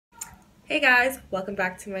Hey guys, welcome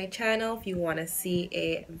back to my channel. If you want to see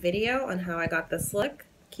a video on how I got this look,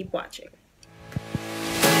 keep watching.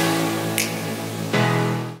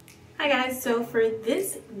 Hi guys, so for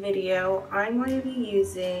this video, I'm going to be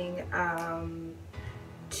using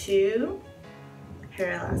two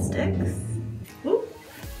hair elastics. Ooh.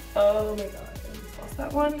 Oh my god, I just lost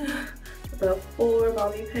that one. About 4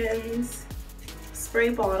 bobby pins, spray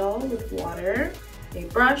bottle with water, a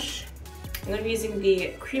brush. I'm going to be using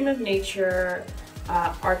the Cream of Nature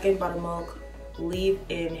Argan Buttermilk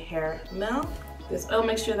Leave-In Hair Milk. This oil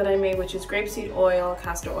mixture that I made, which is grapeseed oil,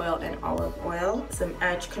 castor oil, and olive oil. Some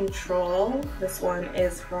edge control. This one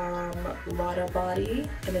is from Lotta Body,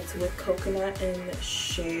 and it's with coconut and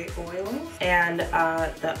shea oil. And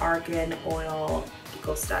the Argan Oil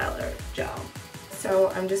Eco Styler Gel. So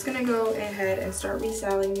I'm just going to go ahead and start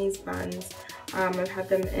restyling these buns. I've had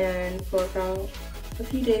them in for about a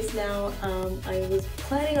few days now. I was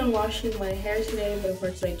planning on washing my hair today, but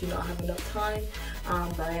unfortunately I do not have enough time.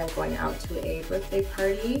 But I am going out to a birthday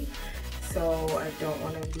party, so I don't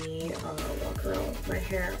want to be walking around with my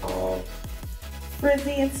hair all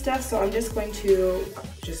frizzy and stuff. So I'm just going to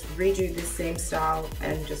just redo the same style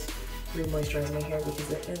and just re-moisturize my hair because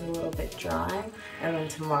it is a little bit dry. And then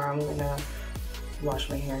tomorrow I'm gonna wash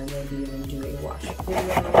my hair and maybe even do a wash video.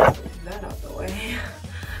 Get that out the way.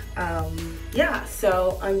 Yeah,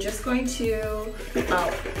 so I'm just going to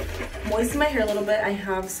moisten my hair a little bit. I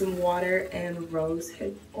have some water and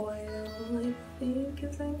rosehip oil, I think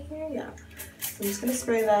is in here. Yeah, so I'm just going to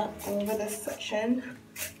spray that all over this section.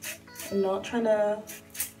 I'm not trying to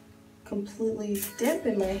completely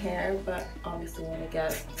dampen my hair, but obviously want to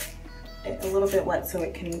get it a little bit wet so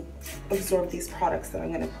it can absorb these products that I'm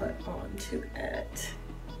going to put onto it,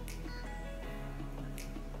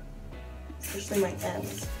 especially my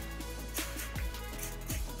ends.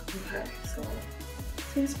 Okay, so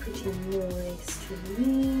seems pretty moist to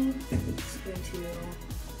me. I'm just going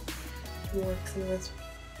to work some of this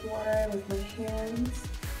water with my hands.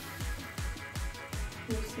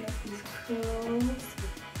 Loosen up these curls.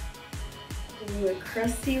 A little bit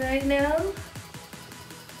crusty right now.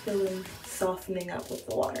 Feeling softening up with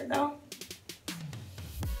the water though.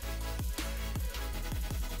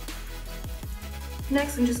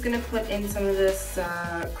 Next, I'm just going to put in some of this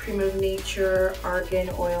Cream of Nature Argan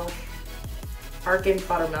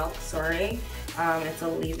Buttermilk, sorry. It's a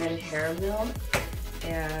leave-in hair milk,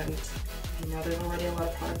 and you know there's already a lot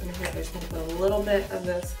of product in my hair. I'm just going to put a little bit of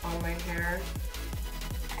this on my hair.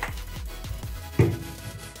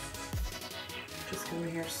 Just because my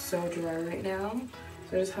hair is so dry right now,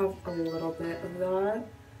 so I just have a little bit of that.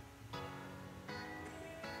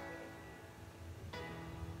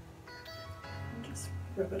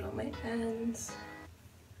 Rub it on my ends.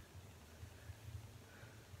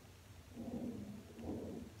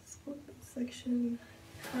 Split this section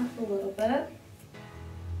half a little bit.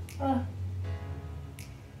 I'm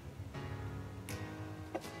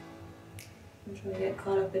trying to get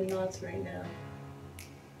caught up in knots right now.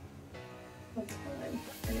 That's fine.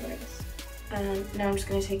 Anyways. And now I'm just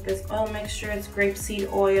going to take this oil mixture. It's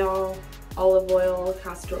grapeseed oil, olive oil,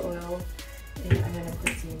 castor oil, and I'm going to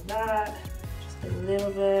put some of that. A little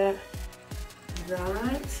bit of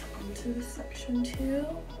that onto this section too.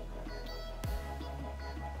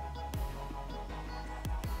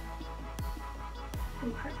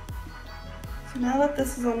 Okay. So now that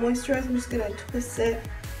this is all moisturized, I'm just gonna twist it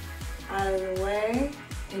out of the way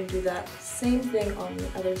and do that same thing on the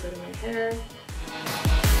other side of my hair.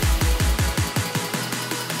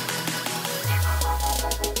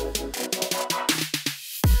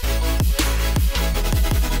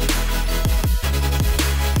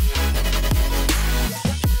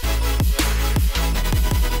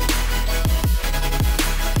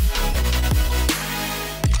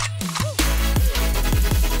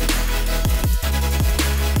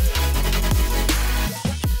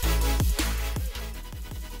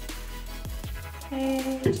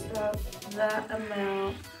 Okay, just about that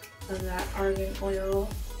amount of that argan oil.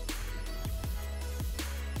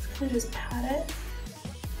 Just gonna just pat it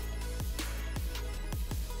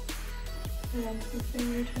right onto the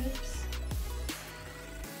fingertips.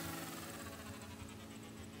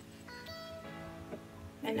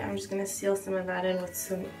 And now I'm just gonna seal some of that in with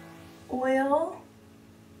some oil.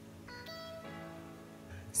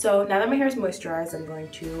 So now that my hair is moisturized, I'm going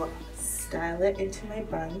to style it into my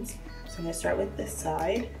buns. So I'm going to start with this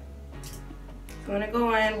side. So I'm going to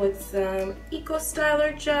go in with some Eco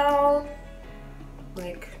Styler gel,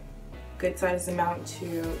 like good size amount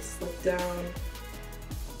to slip down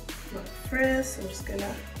my frizz. So I'm just going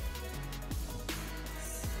to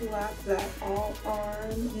slap that all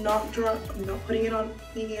on. Not putting it on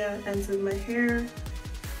the ends of my hair,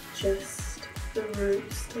 just the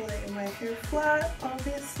roots to lay my hair flat,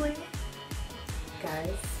 obviously.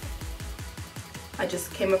 Guys, I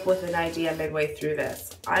just came up with an idea midway through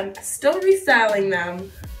this. I'm still restyling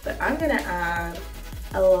them, but I'm gonna add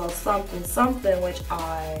a little something which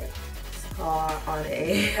I saw on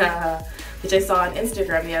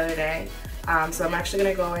Instagram the other day. So I'm actually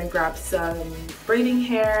gonna go and grab some braiding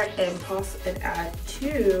hair and add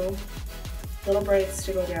 2 little braids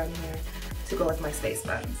to go down here to go with my space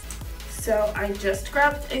buns. So I just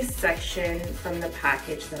grabbed a section from the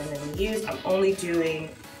package that I'm gonna use. I'm only doing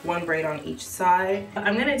 1 braid on each side.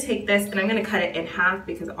 I'm gonna take this and I'm gonna cut it in half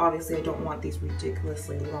because obviously I don't want these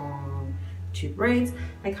ridiculously long 2 braids.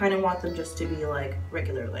 I kind of want them just to be like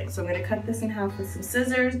regular length. So I'm gonna cut this in half with some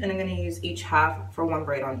scissors and I'm gonna use each half for 1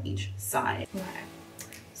 braid on each side. Okay.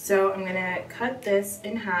 So I'm gonna cut this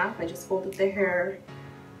in half. I just folded the hair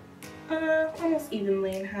almost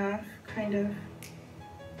evenly in half, kind of.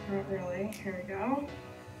 Not really. Here we go.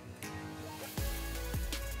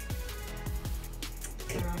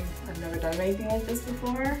 I've never done anything like this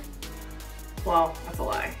before. Well, that's a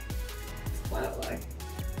lie. That's a flat lie.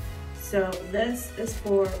 So this is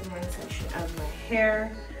for one section of my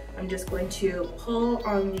hair. I'm just going to pull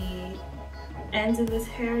on the ends of this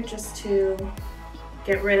hair just to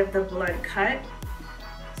get rid of the blood cut.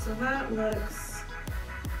 So that looks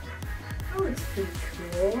pretty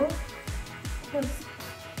cool. Looks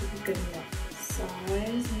good enough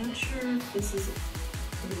size. I'm not sure if this is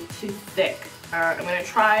gonna be too thick. I'm gonna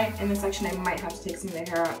try in this section. I might have to take some of the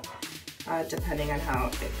hair out depending on how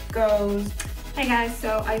it goes. Hey guys,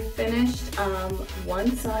 so I finished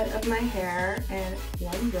one side of my hair and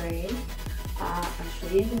 1 braid. I'll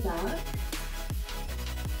show you that.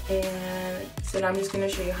 And so now I'm just gonna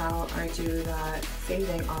show you how I do that same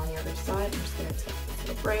thing on the other side. I'm just gonna take this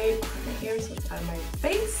little braid behind my ear so it's out of my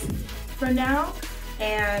face for now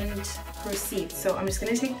and proceed. So I'm just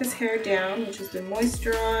gonna take this hair down, which has been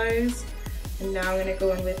moisturized, and now I'm gonna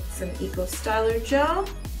go in with some Eco Styler gel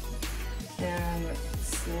and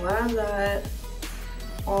slap that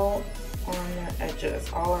all on the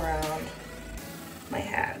edges, all around my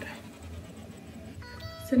head.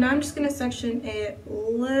 So now I'm just gonna section a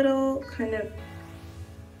little kind of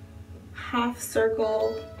half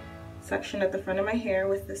circle section at the front of my hair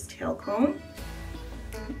with this tail comb.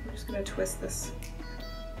 I'm just gonna twist this,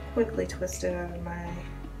 quickly twist it out of my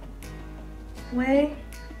way.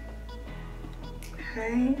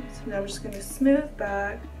 Okay, so now I'm just gonna smooth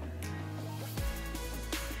back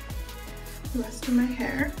the rest of my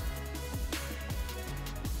hair.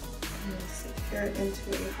 I'm gonna secure it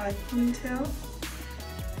into a high ponytail.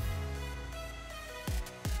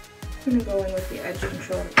 I'm gonna go in with the edge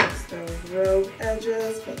control to fix those rogue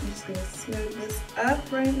edges, but I'm just gonna smooth this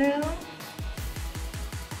up right now.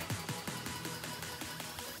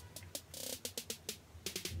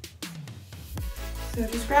 So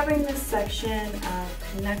just grabbing this section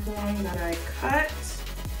of neck along that I cut,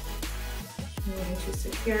 I'm going to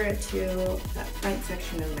secure it to that front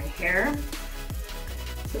section of my hair.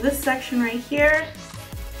 So this section right here,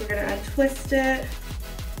 we're going to untwist it.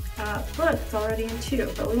 Look, it's already in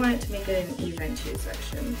 2, but we want it to make it an even 2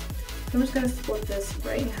 section. So I'm just going to split this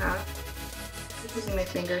right in half, just using my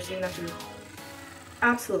fingers. You don't have to be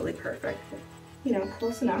absolutely perfect, but, you know,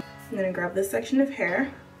 close enough. I'm going to grab this section of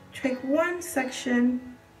hair, take one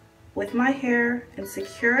section with my hair and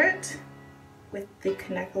secure it with the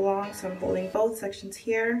connect along. So I'm holding both sections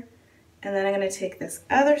here, and then I'm going to take this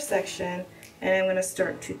other section and I'm going to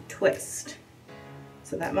start to twist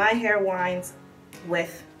so that my hair winds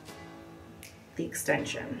with the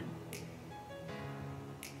extension.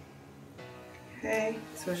 Okay,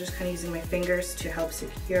 so I'm just kind of using my fingers to help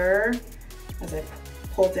secure as I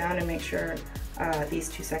pull down and make sure these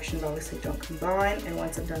 2 sections obviously don't combine. And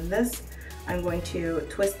once I've done this, I'm going to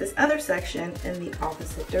twist this other section in the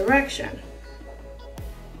opposite direction.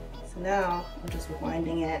 So now I'm just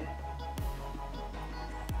winding it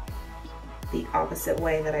the opposite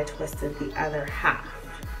way that I twisted the other half.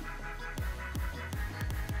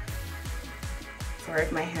 Sorry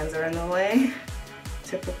if my hands are in the way.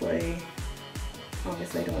 Typically,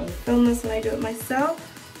 obviously I don't want to film this when I do it myself.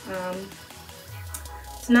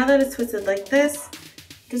 So now that it's twisted like this,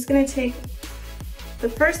 I'm just going to take the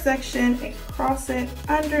first section and cross it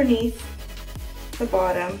underneath the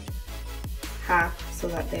bottom half so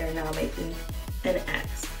that they are now making an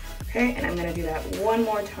X. Okay, and I'm going to do that one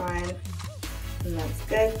more time, and that's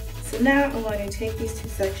good. So now I'm going to take these 2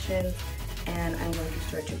 sections and I'm going to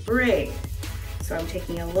start to braid. So I'm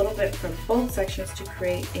taking a little bit from both sections to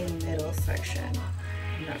create a middle section.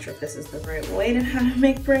 I'm not sure if this is the right way to how to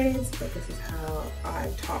make braids, but this is how I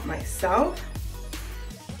taught myself.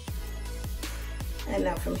 And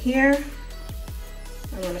now from here,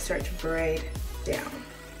 I'm going to start to braid down,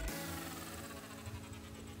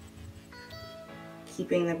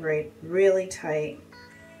 keeping the braid really tight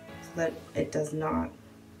so that it does not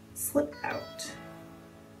slip out.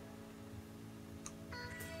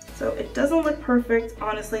 So it doesn't look perfect.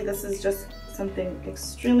 Honestly, this is just something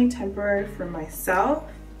extremely temporary for myself.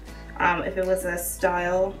 If it was a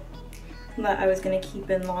style that I was going to keep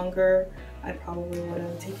in longer, I probably would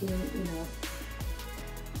have taken, you know,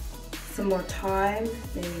 some more time,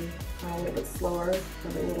 maybe a little bit slower,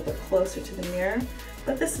 probably a little bit closer to the mirror.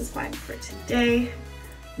 But this is fine for today.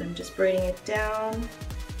 And I'm just braiding it down,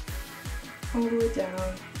 all the way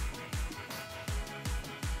down.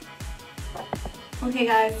 Okay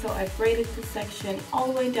guys, so I've braided this section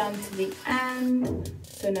all the way down to the end.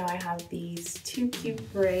 So now I have these two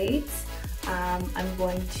cute braids. I'm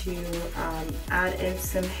going to add in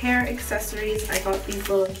some hair accessories. I got these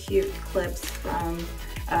little cute clips from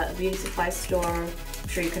a beauty supply store. I'm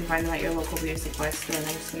sure you can find them at your local beauty supply store. And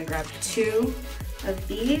I'm just going to grab 2 of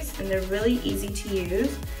these, and they're really easy to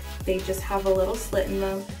use. They just have a little slit in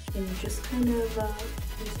them, and you just kind of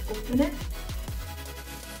just open it.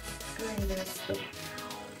 And I'm going to slip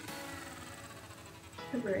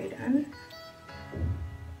the braid in.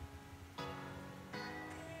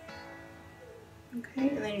 Okay,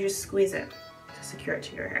 and then you just squeeze it to secure it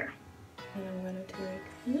to your hair. And I'm going to take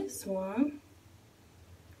this one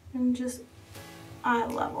and just eye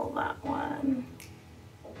level that one.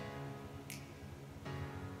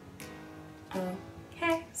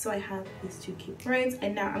 Okay, so I have these 2 cute braids,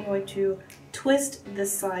 and now I'm going to twist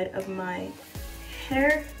this side of my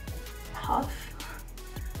hair puff.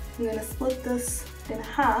 I'm going to split this in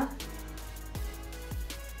half.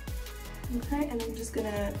 Okay, and I'm just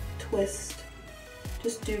going to twist.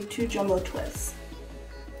 Just do 2 jumbo twists.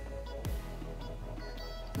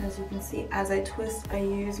 As you can see, as I twist, I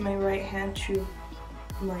use my right hand to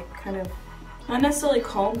like kind of, not necessarily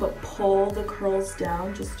comb, but pull the curls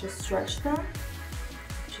down just to stretch them,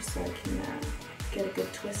 just so I can get a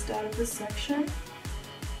good twist out of this section.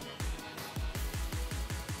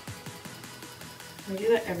 I do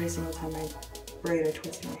that every single time I braid or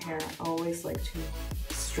twist my hair. I always like to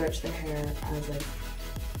stretch the hair as I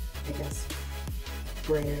guess,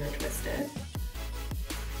 braid it or twist it.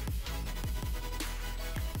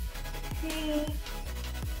 Okay.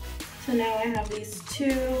 So now I have these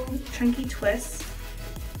 2 chunky twists,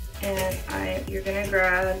 and you're gonna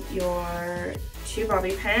grab your 2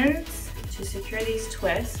 bobby pins to secure these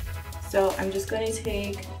twists. So I'm just going to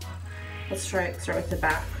take, start with the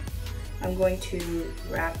back. I'm going to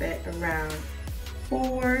wrap it around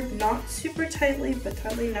forward, not super tightly, but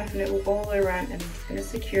tightly enough, and it will go all the way around, and I'm just gonna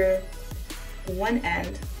secure one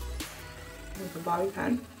end with a bobby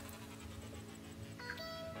pin.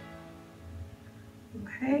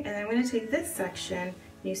 Okay, and I'm going to take this section.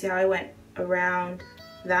 You see how I went around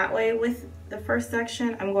that way with the first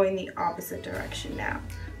section? I'm going the opposite direction now.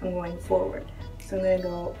 I'm going forward. So I'm going to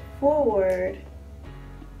go forward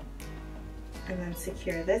and then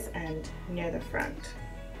secure this end near the front.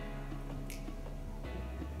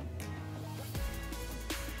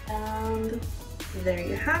 And there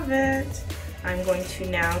you have it. I'm going to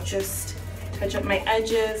now just touch up my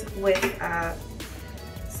edges with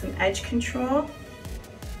some edge control.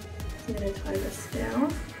 I'm going to tie this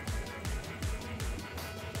down.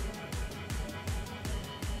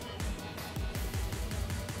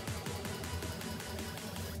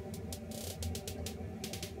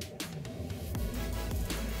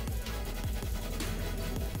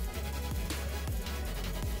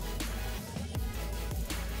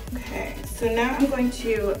 Okay, so now I'm going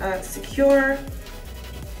to secure. I'm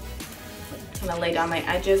going to lay down my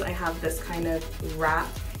edges. I have this kind of wrap,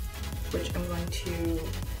 which I'm going to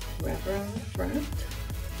wrap around the front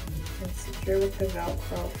and secure with the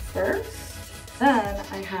Velcro first. Then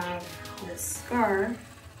I have this scarf,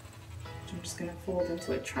 which I'm just going to fold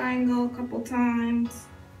into a triangle a couple times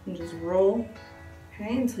and just roll,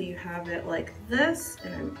 okay, until you have it like this.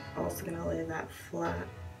 And I'm also going to lay that flat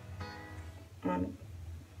on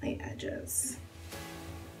my edges.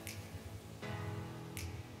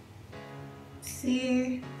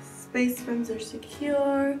 See, space buns are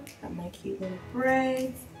secure. Got my cute little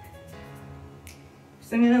braids.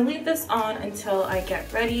 So I'm gonna leave this on until I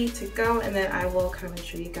get ready to go, and then I will come and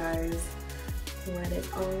show you guys when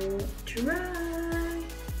it's all dry.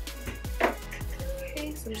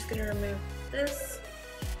 Okay, so I'm just gonna remove this.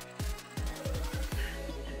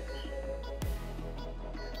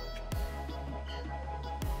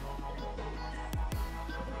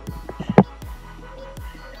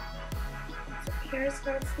 hair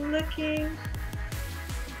starts looking.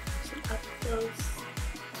 Up close.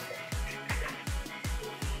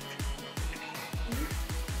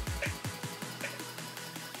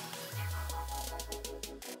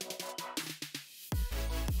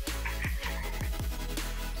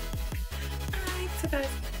 Alright, so guys,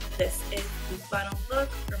 this is the final look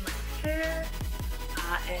for my hair,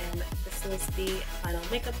 and this is the final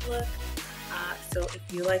makeup look. So if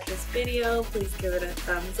you like this video, please give it a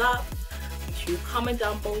thumbs up. Make sure you comment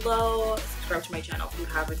down below, subscribe to my channel if you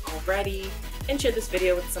haven't already, and share this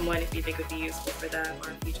video with someone if you think it would be useful for them,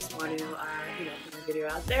 or if you just want to, put my video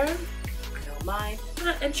out there. I don't mind.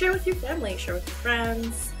 And share with your family, share with your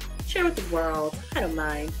friends, share with the world. I don't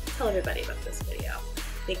mind. Tell everybody about this video.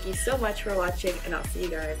 Thank you so much for watching, and I'll see you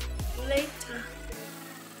guys later.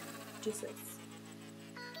 Deuces.